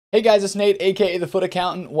Hey guys, it's Nate, aka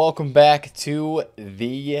TheFutAccountant. Welcome back to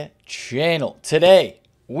the channel. Today,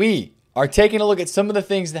 we are taking a look at some of the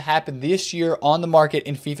things that happened this year on the market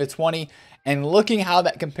in FIFA 20 and looking how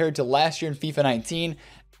that compared to last year in FIFA 19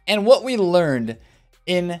 and what we learned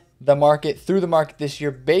in the market, through the market this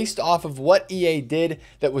year, based off of what EA did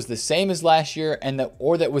that was the same as last year and that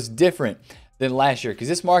was different than last year, because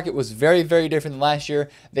this market was very, very different than last year.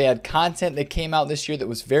 They had content that came out this year that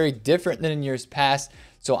was very different than in years past.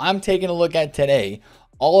 So I'm taking a look at today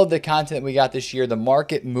all of the content that we got this year, the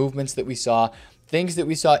market movements that we saw, things that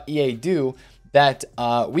we saw EA do that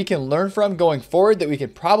we can learn from going forward, that we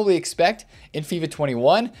can probably expect in FIFA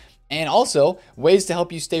 21, and also ways to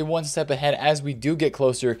help you stay one step ahead as we do get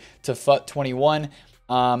closer to FUT 21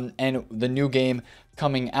 and the new game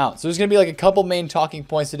coming out. So there's going to be like a couple main talking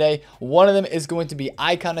points today. One of them is going to be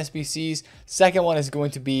icon SBCs. Second one is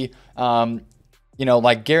going to be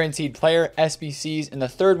like guaranteed player SBCs. And the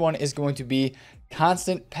third one is going to be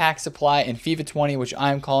constant pack supply in FIFA 20, which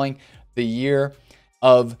I'm calling the year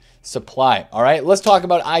of supply. All right, let's talk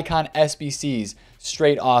about icon SBCs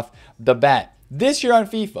straight off the bat. This year on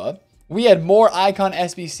FIFA, we had more icon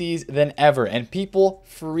SBCs than ever, and people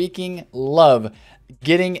freaking love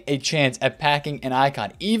getting a chance at packing an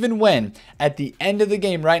icon, even when at the end of the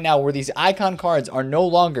game right now, where these icon cards are no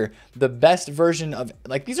longer the best version of,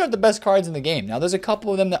 like, these aren't the best cards in the game. Now there's a couple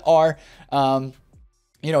of them that are your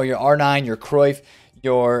R9, your Cruyff,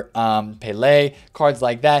 your Pele, cards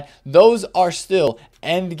like that. Those are still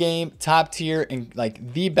end game, top tier, and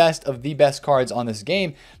like the best of the best cards on this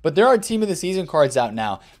game. But there are team of the season cards out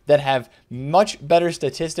now that have much better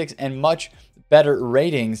statistics and much better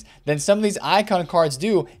ratings than some of these icon cards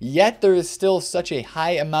do, yet there is still such a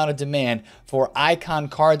high amount of demand for icon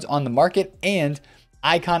cards on the market and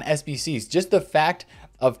icon SBCs. Just the fact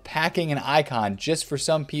of packing an icon, just for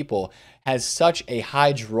some people, has such a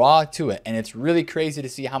high draw to it, and it's really crazy to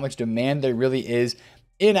see how much demand there really is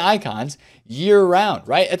in icons year round,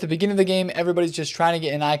 right? At the beginning of the game, everybody's just trying to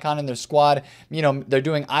get an icon in their squad. They're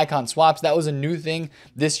doing icon swaps. That was a new thing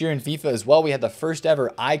this year in FIFA as well. We had the first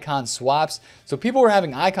ever icon swaps. So people were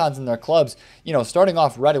having icons in their clubs, starting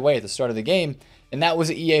off right away at the start of the game. And that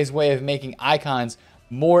was EA's way of making icons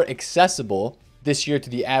more accessible this year to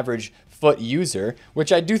the average FUT user,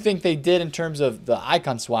 which I do think they did in terms of the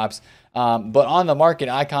icon swaps. But on the market,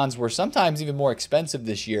 icons were sometimes even more expensive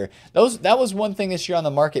this year. That was one thing this year on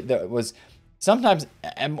the market that was sometimes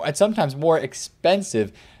more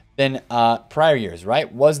expensive than prior years,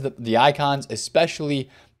 right? Was the icons, especially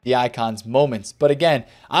the icons moments. But again,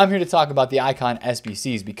 I'm here to talk about the icon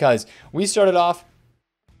SBCs because we started off,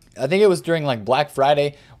 I think it was during like Black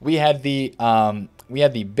Friday, we had the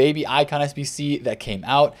baby icon SBC that came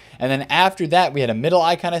out. And then after that, we had a middle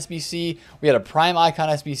icon SBC, we had a prime icon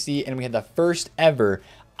SBC, and we had the first ever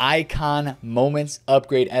icon moments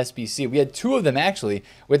upgrade SBC. We had two of them actually,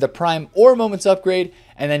 with the prime or moments upgrade,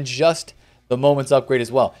 and then just the moments upgrade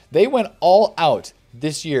as well. They went all out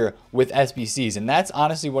this year with SBCs, and that's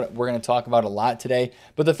honestly what we're going to talk about a lot today.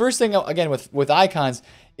 But the first thing, again, with icons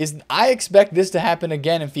is I expect this to happen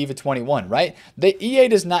again in FIFA 21, right? The EA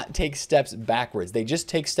does not take steps backwards. They just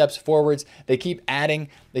take steps forwards. They keep adding.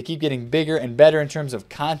 They keep getting bigger and better in terms of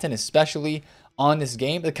content, especially on this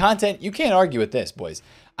game. The content, you can't argue with this, boys.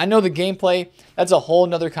 I know the gameplay, that's a whole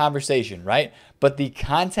nother conversation, right? But the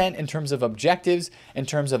content in terms of objectives, in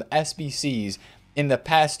terms of SBCs, in the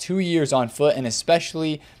past 2 years on FUT, and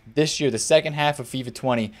especially this year, the second half of FIFA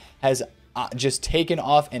 20 has just taken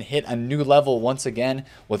off and hit a new level once again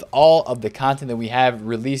with all of the content that we have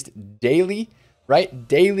released daily, right?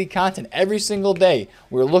 Daily content every single day.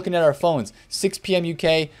 We're looking at our phones, 6 p.m.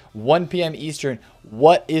 UK, 1 p.m. Eastern.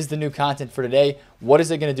 What is the new content for today? What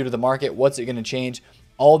is it going to do to the market? What's it going to change?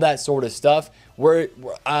 All that sort of stuff. We're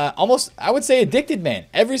almost, I would say, addicted, man.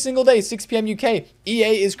 Every single day, 6 p.m. UK,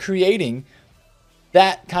 EA is creating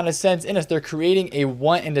that kind of sense in us. They're creating a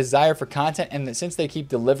want and desire for content, and since they keep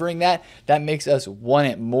delivering that, that makes us want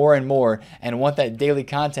it more and more and want that daily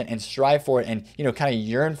content and strive for it and kind of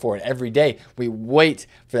yearn for it every day. We wait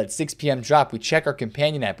for that 6 p.m. drop. We check our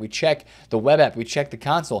companion app, we check the web app, we check the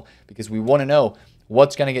console, because we want to know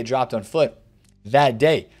what's going to get dropped on FUT that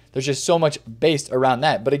day. There's just so much based around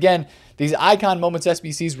that. But again, these icon moments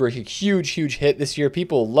SBCs were a huge hit this year.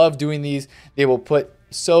 People love doing these. They will put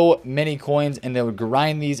so many coins and they would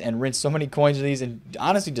grind these and rinse so many coins of these and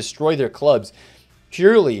honestly destroy their clubs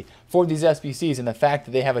purely for these SBCs and the fact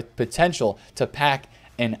that they have a potential to pack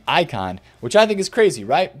an icon, which I think is crazy,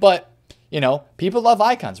 right? But people love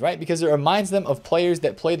icons, right? Because it reminds them of players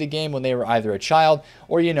that played the game when they were either a child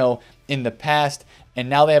or in the past, and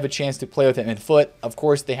now they have a chance to play with it in FUT. Of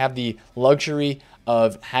course, they have the luxury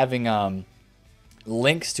of having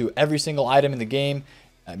links to every single item in the game.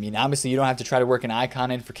 I mean, obviously, you don't have to try to work an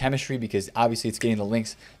icon in for chemistry because obviously it's getting the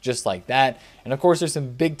links just like that. And of course, there's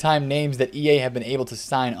some big time names that EA have been able to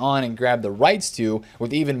sign on and grab the rights to,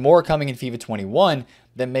 with even more coming in FIFA 21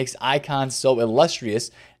 that makes icons so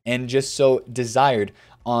illustrious and just so desired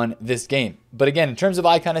on this game. But again, in terms of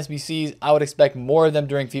icon SBCs, I would expect more of them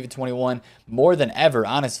during FIFA 21, more than ever,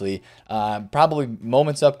 honestly. Probably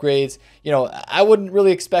moments upgrades. You know, I wouldn't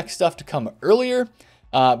really expect stuff to come earlier.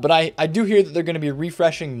 But I do hear that they're going to be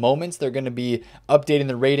refreshing moments. They're going to be updating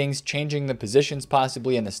the ratings, changing the positions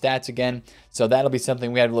possibly and the stats again. So that'll be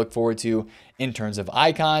something we have to look forward to in terms of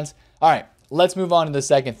icons. All right, let's move on to the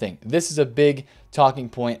second thing. This is a big talking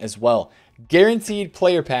point as well. Guaranteed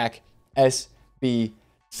player pack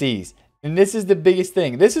SBCs. And this is the biggest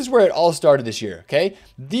thing. This is where it all started this year, okay?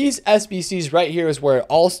 These SBCs right here is where it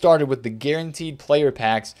all started, with the guaranteed player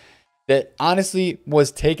packs that honestly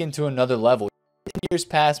was taken to another level. Years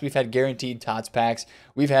past, we've had guaranteed TOTS packs.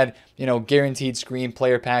 We've had, you know, guaranteed screen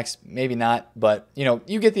player packs. Maybe not, but, you know,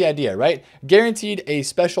 you get the idea, right? Guaranteed a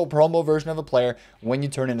special promo version of a player when you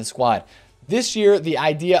turn in a squad. This year, the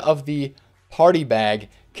idea of the party bag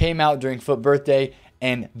came out during Foot Birthday,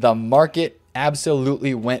 and the market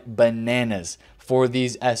absolutely went bananas for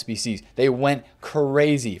these SBCs. They went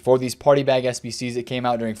crazy for these party bag SBCs that came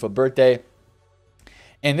out during Foot Birthday.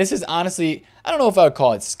 And this is honestly, I don't know if I would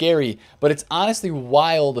call it scary, but it's honestly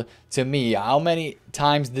wild to me how many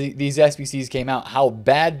times these SBCs came out, how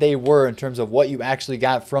bad they were in terms of what you actually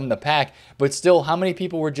got from the pack, but still how many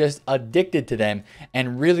people were just addicted to them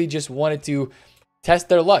and really just wanted to test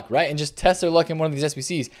their luck, right? And just test their luck in one of these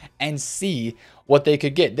SBCs and see what they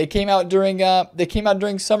could get. They came out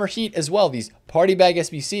during summer heat as well, these party bag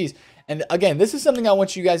SBCs. And again, this is something I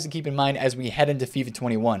want you guys to keep in mind as we head into FIFA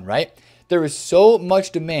 21, right? There is so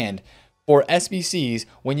much demand for SBCs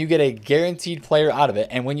when you get a guaranteed player out of it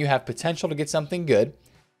and when you have potential to get something good.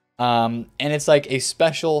 And it's like a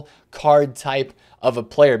special card type of a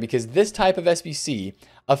player, because this type of SBC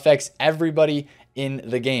affects everybody in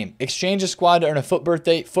the game. Exchange a squad to earn a Foot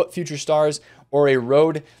Birthday, Foot Future Stars, or a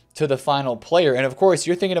road to the final player. And of course,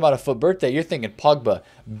 you're thinking about a Foot Birthday, you're thinking Pogba,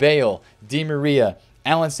 Bale, Di Maria,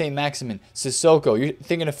 Alan St. Maximin, Sissoko. You're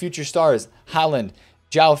thinking of Future Stars, Haaland,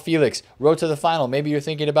 João Felix, road to the final. Maybe you're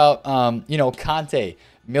thinking about, you know, Conte,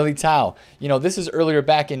 Militao. You know, this is earlier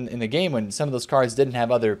back in the game when some of those cards didn't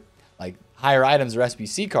have other, like, higher items or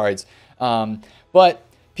SBC cards. But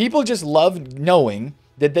people just love knowing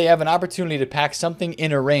that they have an opportunity to pack something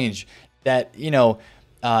in a range that, you know,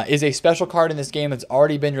 is a special card in this game that's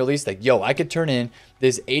already been released. Like, yo, I could turn in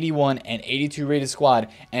this 81 and 82 rated squad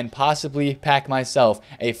and possibly pack myself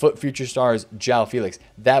a Foot Future Stars João Felix.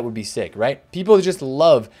 That would be sick, right? People just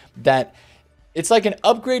love that. It's like an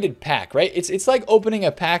upgraded pack, right? It's like opening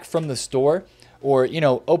a pack from the store, or, you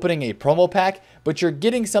know, opening a promo pack, but you're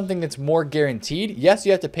getting something that's more guaranteed. Yes,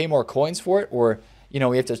 you have to pay more coins for it, or, you know,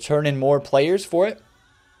 we have to turn in more players for it.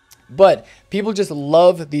 But people just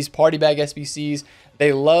love these party bag SBCs.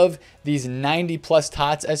 They love these 90 plus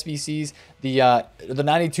TOTS SBCs, the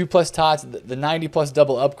 92 plus TOTS, the 90 plus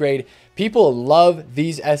double upgrade. People love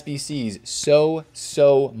these SBCs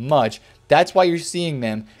so much. That's why you're seeing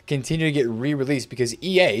them continue to get re-released, because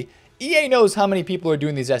EA knows how many people are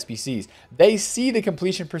doing these SBCs. They see the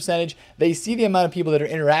completion percentage. They see the amount of people that are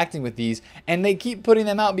interacting with these, and they keep putting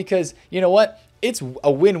them out because, you know what? It's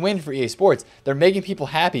a win-win for EA Sports. They're making people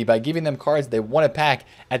happy by giving them cards they want to pack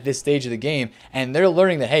at this stage of the game. And they're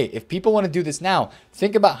learning that, hey, if people want to do this now,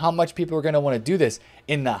 think about how much people are going to want to do this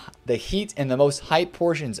in the heat and the most hype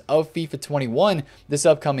portions of FIFA 21 this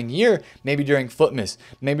upcoming year. Maybe during Footmas,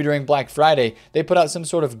 maybe during Black Friday, they put out some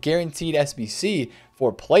sort of guaranteed SBC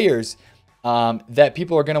for players that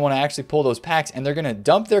people are going to want to actually pull those packs, and they're going to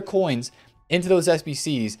dump their coins into those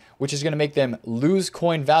SBCs, which is going to make them lose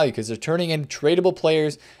coin value because they're turning in tradable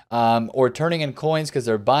players or turning in coins because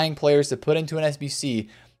they're buying players to put into an SBC.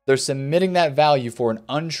 They're submitting that value for an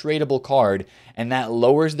untradeable card, and that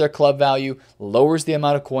lowers their club value, lowers the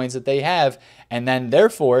amount of coins that they have, and then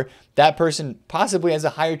therefore that person possibly has a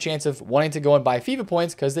higher chance of wanting to go and buy FIFA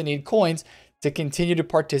points because they need coins to continue to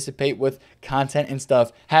participate with content and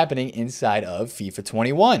stuff happening inside of FIFA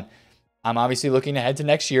 21. I'm obviously looking ahead to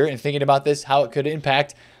next year and thinking about this, how it could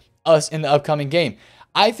impact us in the upcoming game.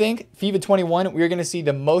 I think FIFA 21, we're going to see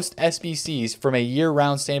the most SBCs from a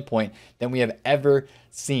year-round standpoint than we have ever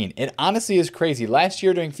seen. It honestly is crazy. Last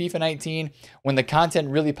year during FIFA 19, when the content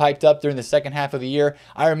really piped up during the second half of the year,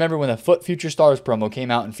 I remember when the Foot Future Stars promo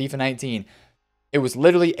came out in FIFA 19, it was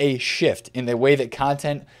literally a shift in the way that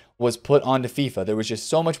content was put onto FIFA. There was just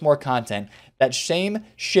so much more content. That same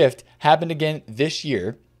shift happened again this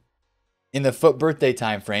year. In the FUT birthday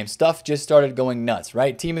time frame, stuff just started going nuts,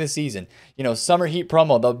 right? Team of the season, Summer Heat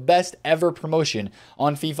promo, the best ever promotion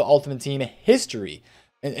on FIFA Ultimate Team history.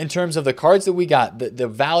 In terms of the cards that we got, the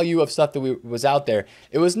value of stuff that was out there,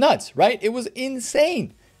 it was nuts, right? It was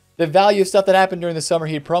insane. The value of stuff that happened during the Summer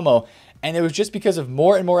Heat promo, and it was just because of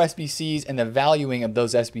more and more SBCs and the valuing of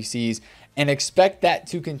those SBCs, and expect that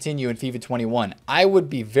to continue in FIFA 21. I would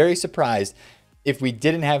be very surprised if we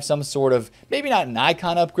didn't have some sort of, maybe not an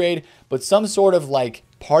icon upgrade, but some sort of like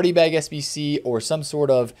party bag SBC or some sort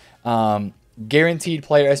of guaranteed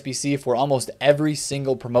player SBC for almost every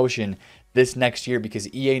single promotion this next year,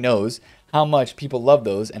 because EA knows how much people love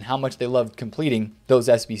those and how much they love completing those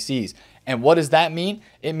SBCs. And what does that mean?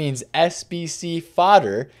 It means SBC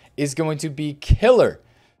fodder is going to be killer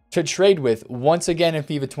to trade with once again in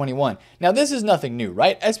FIFA 21. Now, this is nothing new,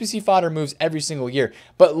 right? SBC fodder moves every single year,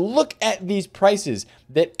 but look at these prices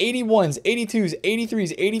that 81s, 82s,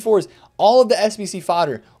 83s, 84s, all of the SBC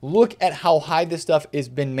fodder, look at how high this stuff has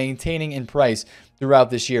been maintaining in price throughout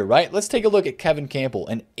this year, right? Let's take a look at Kevin Campbell,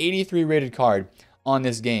 an 83 rated card on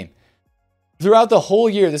this game. Throughout the whole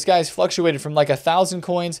year, this guy's fluctuated from like 1,000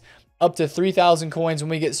 coins up to 3,000 coins when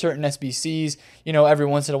we get certain SBCs. Every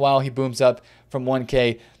once in a while, he booms up from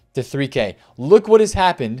 1K to 3K. Look what has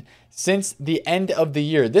happened since the end of the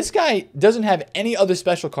year. This guy doesn't have any other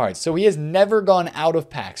special cards, so he has never gone out of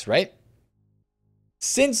packs, right?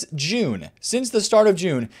 Since June, since the start of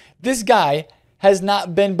June, this guy has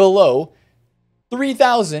not been below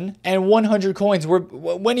 3,100 coins,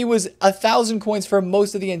 when he was 1,000 coins for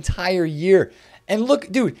most of the entire year. And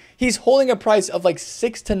look, dude, he's holding a price of like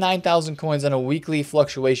 6,000 to 9,000 coins on a weekly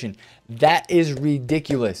fluctuation. That is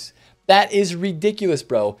ridiculous. That is ridiculous,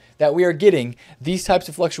 bro, that we are getting these types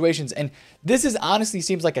of fluctuations. And this is honestly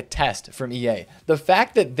seems like a test from EA. The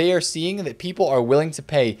fact that they are seeing that people are willing to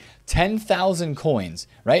pay 10,000 coins,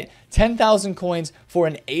 right? 10,000 coins for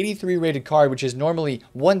an 83 rated card, which is normally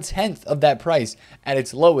 1/10 of that price at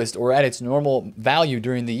its lowest or at its normal value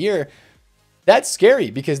during the year. That's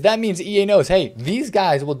scary, because that means EA knows, hey, these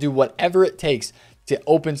guys will do whatever it takes to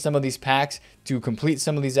open some of these packs, to complete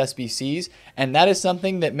some of these SBCs, and that is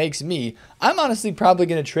something that makes I'm honestly probably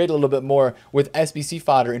going to trade a little bit more with SBC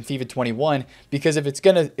fodder in FIFA 21, because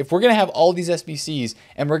if we're going to have all these SBCs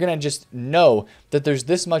and we're going to just know that there's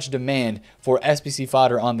this much demand for SBC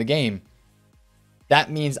fodder on the game,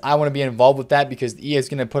 that means I want to be involved with that, because EA is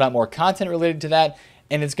going to put out more content related to that,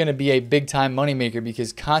 and it's going to be a big time moneymaker,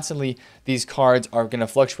 because constantly these cards are going to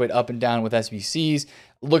fluctuate up and down with SBCs.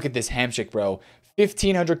 Look at this handshake, bro.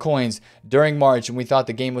 1,500 coins during March, and we thought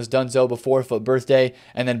the game was donezo before FUT birthday,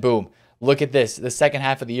 and then boom. Look at this, the second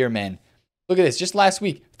half of the year, man. Look at this, just last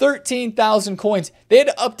week, 13,000 coins. They had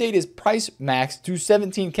to update his price max to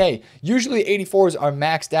 17K. Usually 84s are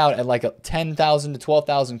maxed out at like 10,000 to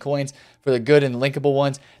 12,000 coins for the good and linkable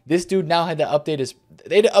ones. This dude now had to update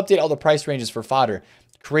they had to update all the price ranges for fodder.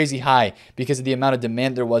 Crazy high, because of the amount of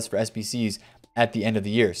demand there was for SBCs at the end of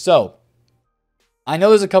the year. So I know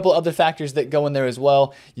there's a couple other factors that go in there as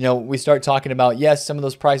well. We start talking about, yes, some of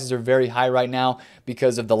those prices are very high right now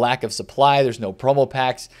because of the lack of supply. There's no promo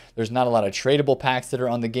packs. There's not a lot of tradable packs that are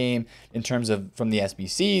on the game in terms of from the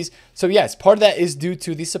SBCs. So yes, part of that is due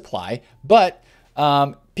to the supply, but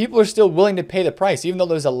people are still willing to pay the price. Even though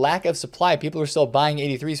there's a lack of supply, people are still buying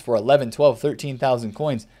 83s for 11, 12, 13,000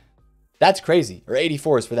 coins. That's crazy. Or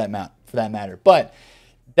 84s for that matter. But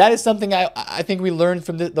that is something I think we learned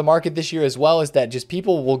from the market this year as well, is that just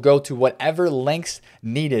people will go to whatever lengths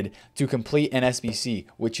needed to complete an SBC,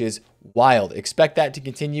 which is wild. Expect that to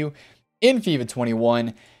continue in FIFA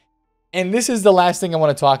 21. And this is the last thing I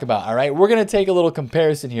want to talk about, all right? We're going to take a little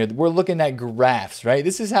comparison here. We're looking at graphs, right?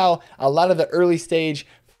 This is how a lot of the early stage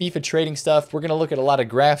FIFA trading stuff, we're going to look at a lot of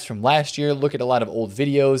graphs from last year, look at a lot of old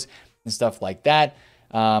videos and stuff like that.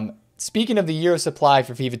 Speaking of the year of supply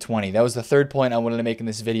for FIFA 20, that was the third point I wanted to make in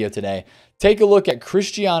this video today. Take a look at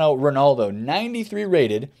Cristiano Ronaldo, 93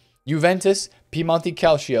 rated, Juventus, Piemonte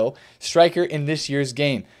Calcio, striker in this year's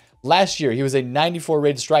game. Last year, he was a 94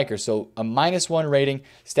 rated striker, so a -1 rating.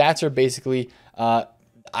 Stats are basically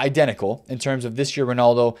identical in terms of this year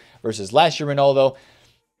Ronaldo versus last year Ronaldo.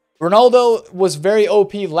 Ronaldo was very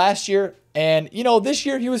OP last year. And, this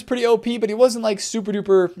year he was pretty OP, but he wasn't like super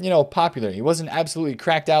duper, popular. He wasn't absolutely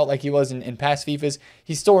cracked out like he was in past FIFAs.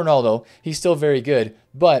 He's still Ronaldo. He's still very good.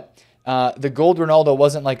 But the gold Ronaldo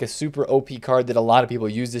wasn't like a super OP card that a lot of people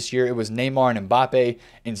used this year. It was Neymar and Mbappe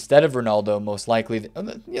instead of Ronaldo, most likely.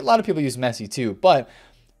 A lot of people use Messi too. But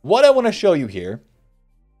what I want to show you here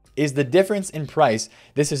is the difference in price.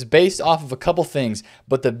 This is based off of a couple things,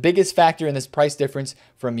 but the biggest factor in this price difference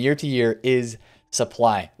from year to year is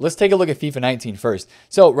supply. Let's take a look at FIFA 19 first.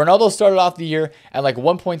 So Ronaldo started off the year at like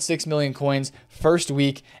 1.6 million coins first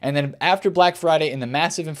week, and then after Black Friday and the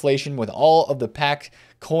massive inflation with all of the pack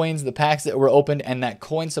coins, the packs that were opened, and that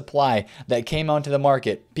coin supply that came onto the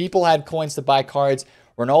market, people had coins to buy cards.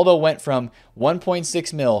 Ronaldo went from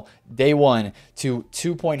 1.6 mil day one to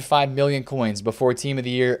 2.5 million coins before Team of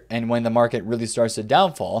the Year and when the market really starts to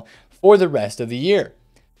downfall for the rest of the year.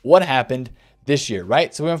 What happened this year,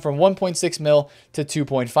 right? So we went from 1.6 mil to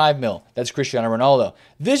 2.5 mil. That's Cristiano Ronaldo.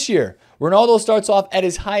 This year, Ronaldo starts off at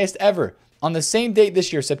his highest ever. On the same date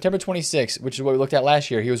this year, September 26th, which is what we looked at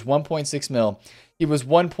last year, he was 1.6 mil. He was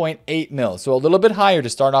 1.8 mil. So a little bit higher to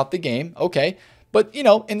start off the game. Okay. But, you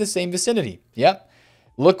know, in the same vicinity. Yep.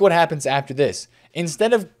 Look what happens after this.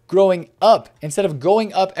 Instead of going up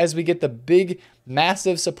as we get the big,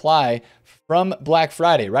 massive supply from Black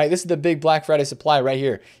Friday, right? This is the big Black Friday supply right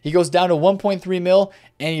here. He goes down to 1.3 mil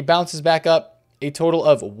and he bounces back up a total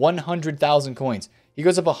of 100,000 coins. He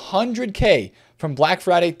goes up 100K from Black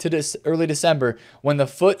Friday to this early December when the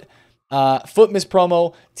Foot Miss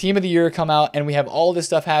promo, Team of the Year come out, and we have all this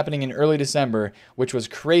stuff happening in early December, which was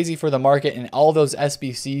crazy for the market, and all those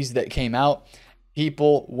SBCs that came out.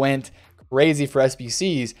 People went crazy for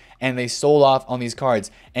SBCs and they sold off on these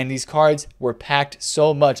cards. And these cards were packed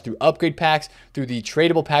so much through upgrade packs, through the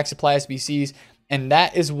tradable pack supply SBCs. And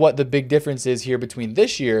that is what the big difference is here between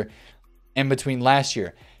this year and between last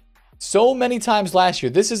year. So many times last year,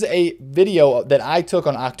 this is a video that I took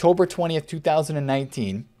on October 20th,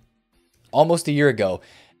 2019, almost a year ago.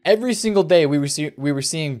 Every single day we were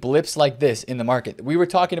seeing blips like this in the market. We were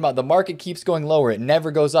talking about the market keeps going lower. It never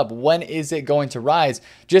goes up. When is it going to rise?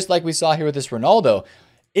 Just like we saw here with this Ronaldo.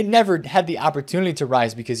 It never had the opportunity to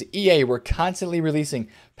rise because EA were constantly releasing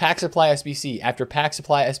pack supply SBC after pack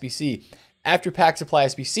supply SBC after pack supply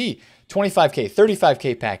SBC, 25K,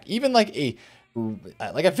 35K pack, even like a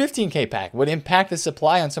 15K pack would impact the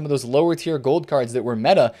supply on some of those lower tier gold cards that were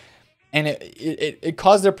meta. And it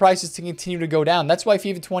caused their prices to continue to go down. That's why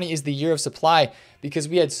FIFA 20 is the year of supply, because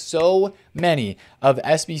we had so many of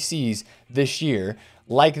SBCs this year,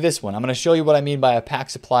 like this one. I'm going to show you what I mean by a pack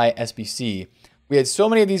supply SBC. We had so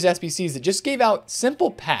many of these SBCs that just gave out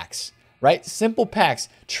simple packs, right? Simple packs,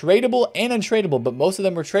 tradable and untradable, but most of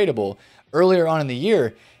them were tradable earlier on in the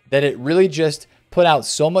year, that it really just put out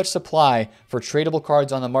so much supply for tradable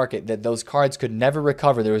cards on the market that those cards could never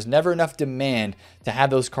recover. There was never enough demand to have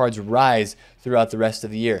those cards rise throughout the rest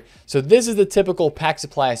of the year. So this is the typical pack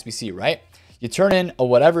supply SBC, right? You turn in a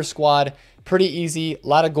whatever squad, pretty easy, a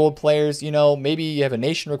lot of gold players, you know, maybe you have a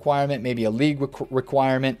nation requirement, maybe a league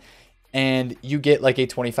requirement, and you get like a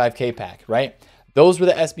 25K pack, right? Those were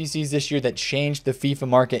the SBCs this year that changed the FIFA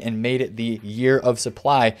market and made it the year of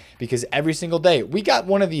supply, because every single day, we got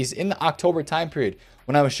one of these in the October time period.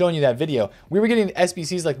 When I was showing you that video, we were getting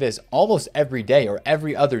SBCs like this almost every day or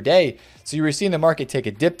every other day. So you were seeing the market take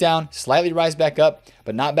a dip down, slightly rise back up,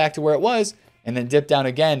 but not back to where it was, and then dip down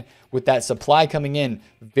again with that supply coming in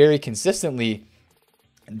very consistently.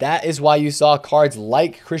 That is why you saw cards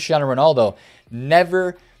like Cristiano Ronaldo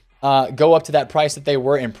never go up to that price that they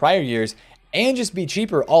were in prior years, and just be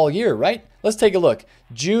cheaper all year, right? Let's take a look.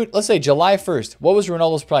 Let's say July 1st. What was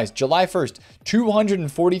Ronaldo's price? July 1st,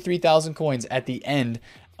 243,000 coins at the end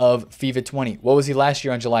of FIFA 20. What was he last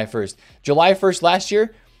year on July 1st? July 1st last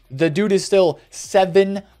year, the dude is still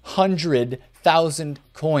 700,000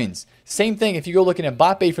 coins. Same thing if you go looking at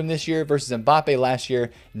Mbappe from this year versus Mbappe last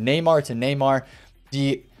year, Neymar to Neymar.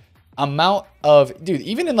 The amount of, dude,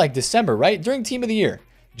 even in like December, right? During Team of the Year,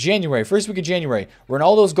 January, first week of January,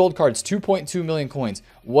 Ronaldo's gold cards, 2.2 million coins.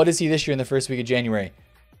 What is he this year in the first week of January?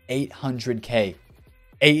 800K.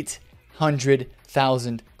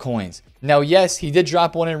 800,000 coins. Now, yes, he did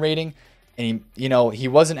drop one in rating, and he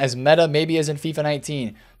wasn't as meta maybe as in FIFA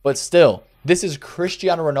 19, but still, this is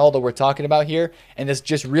Cristiano Ronaldo we're talking about here, and this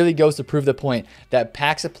just really goes to prove the point that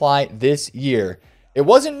pack supply this year, it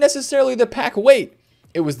wasn't necessarily the pack weight,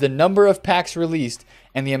 it was the number of packs released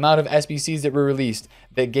and the amount of SBCs that were released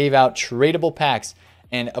that gave out tradable packs.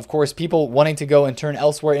 And of course, people wanting to go and turn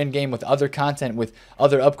elsewhere in game with other content, with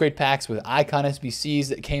other upgrade packs, with icon SBCs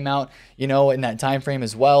that came out, in that time frame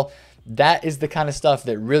as well. That is the kind of stuff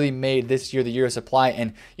that really made this year the year of supply.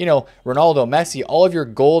 And, Ronaldo, Messi, all of your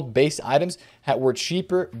gold-based items were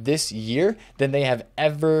cheaper this year than they have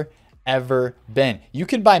ever been. You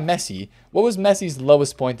could buy Messi. What was Messi's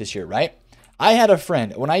lowest point this year, right? I had a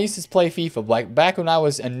friend, when I used to play FIFA, like back when I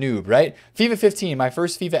was a noob, right? FIFA 15, my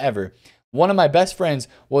first FIFA ever. One of my best friends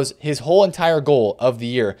was, his whole entire goal of the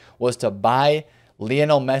year was to buy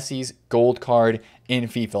Lionel Messi's gold card in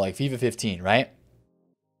FIFA, like FIFA 15, right?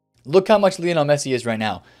 Look how much Lionel Messi is right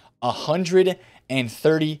now.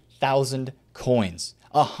 130,000 coins.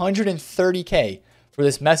 130K for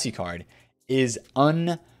this Messi card is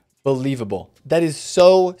unbelievable. That is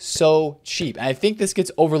so cheap. And I think this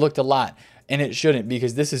gets overlooked a lot, and it shouldn't,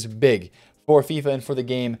 because this is big for FIFA and for the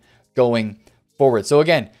game going forward. So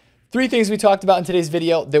again, 3 things we talked about in today's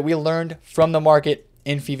video that we learned from the market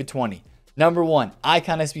in FIFA 20. Number 1,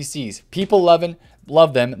 icon SBCs. People love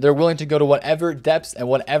them. They're willing to go to whatever depths and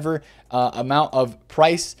whatever amount of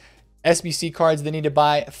price SBC cards they need to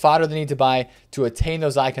buy, fodder they need to buy to attain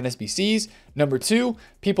those icon SBCs. Number 2,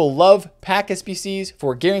 people love pack SBCs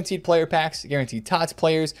for guaranteed player packs, guaranteed TOTS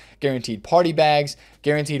players, guaranteed party bags,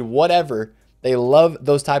 guaranteed whatever. They love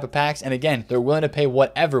those type of packs. And again, they're willing to pay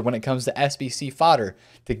whatever when it comes to SBC fodder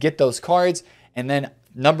to get those cards. And then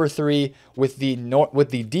number 3, with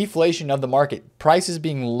the deflation of the market, prices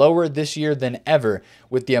being lower this year than ever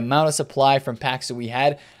with the amount of supply from packs that we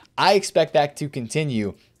had, I expect that to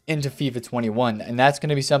continue into FIFA 21. And that's going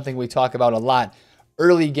to be something we talk about a lot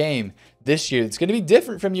early game this year. It's going to be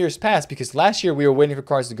different from years past, because last year we were waiting for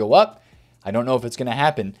cards to go up. I don't know if it's going to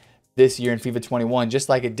happen this year in FIFA 21, just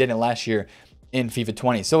like it didn't last year in FIFA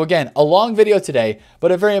 20. So again, a long video today,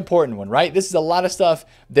 but a very important one, right? This is a lot of stuff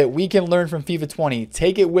that we can learn from FIFA 20,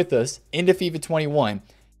 take it with us into FIFA 21,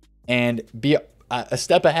 and be a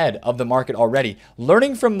step ahead of the market already.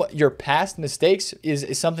 Learning from your past mistakes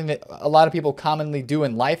is something that a lot of people commonly do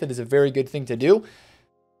in life. It is a very good thing to do.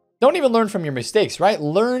 Don't even learn from your mistakes, right?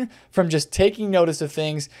 Learn from just taking notice of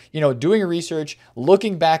things, doing research,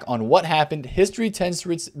 looking back on what happened. History tends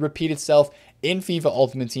to repeat itself in FIFA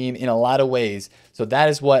Ultimate Team in a lot of ways. So that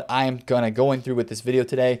is what I'm going through with this video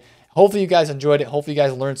today. Hopefully you guys enjoyed it. Hopefully you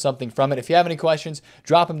guys learned something from it. If you have any questions,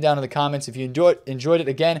 drop them down in the comments. If you enjoyed it,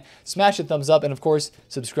 again, smash the thumbs up. And of course,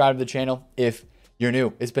 subscribe to the channel if you're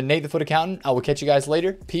new. It's been Nate, the Foot Accountant. I will catch you guys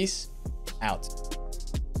later. Peace out.